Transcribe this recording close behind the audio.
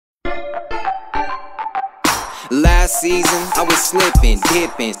last season, I was slipping,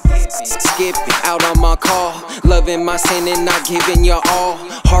 dipping, skipping out on my call, loving my sin and not giving you all.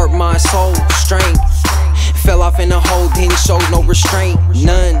 Heart, mind, soul, strength. Fell off in a hole, didn't show no restraint,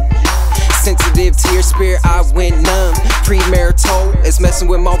 none. Sensitive to your spirit, I went numb. Premarital is messing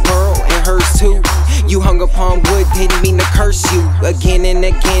with my world and hers too. You hung upon wood, didn't mean to curse you. Again and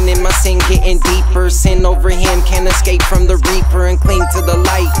again, and my sin getting deeper. Sin over him, can't escape from the reaper and cling to the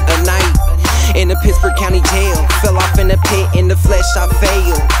light. A night in a Pittsburgh County jail, fell off in a pit, in the flesh I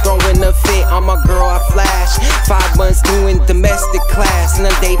failed. Throwing a fit on my girl, I flash. 5 months doing domestic class, and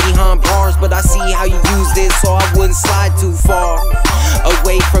a day behind bars. But I see how you use this, so I wouldn't slide too far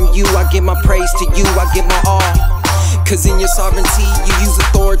away from you. I give my praise to you, I give my all. Cause in your sovereignty, you use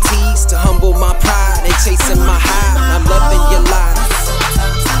authorities to humble my pride and chasing my high. I'm loving your life.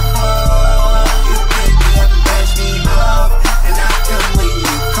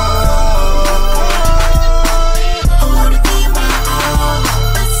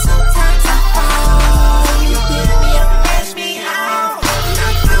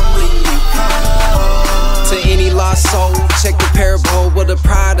 Soul, check the parable with a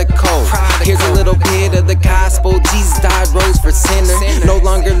prodigal. Here's a little bit of the gospel. Jesus died, rose for sinners. No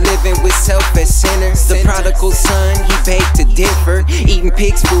longer living with self as sinners. The prodigal son, he begged to differ, eating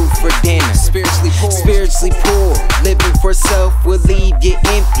pig's food for dinner. Spiritually poor, living for self will leave you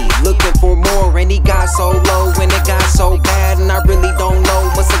empty, looking for more. And he got so low and it got so bad, and I really don't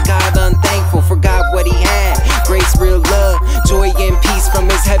know what's a God unthankful. Forgot what he had. Grace, real love, joy and peace from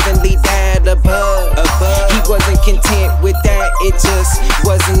his heavenly dad above. He wasn't content with that, it just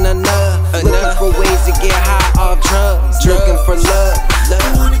wasn't enough. Looking for ways to get high off drugs, looking for love.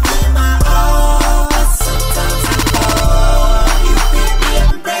 I wanna give my all, but sometimes I fall. You pick me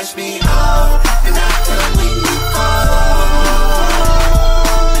up and brush me off, and I come when you call.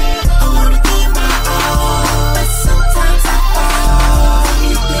 I wanna give my all, but sometimes I fall.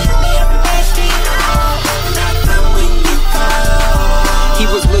 You pick me up and brush me off, and I come when you call. He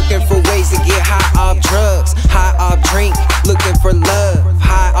was looking for ways to get high off drugs, high off drink, looking for love,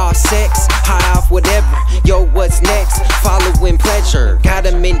 high off sex, high off whatever. Yo, what's next? Following pleasure, got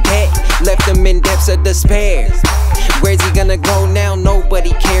him in debt, left him in depths of despair. Where's he gonna go now?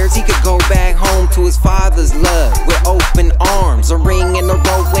 Nobody cares. He could go back home to his father's love with open arms, a ring in the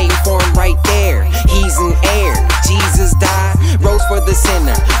road waiting for him right there. He's an heir. Jesus died, rose for the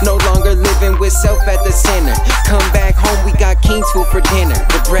sinner, no longer living with self at the center.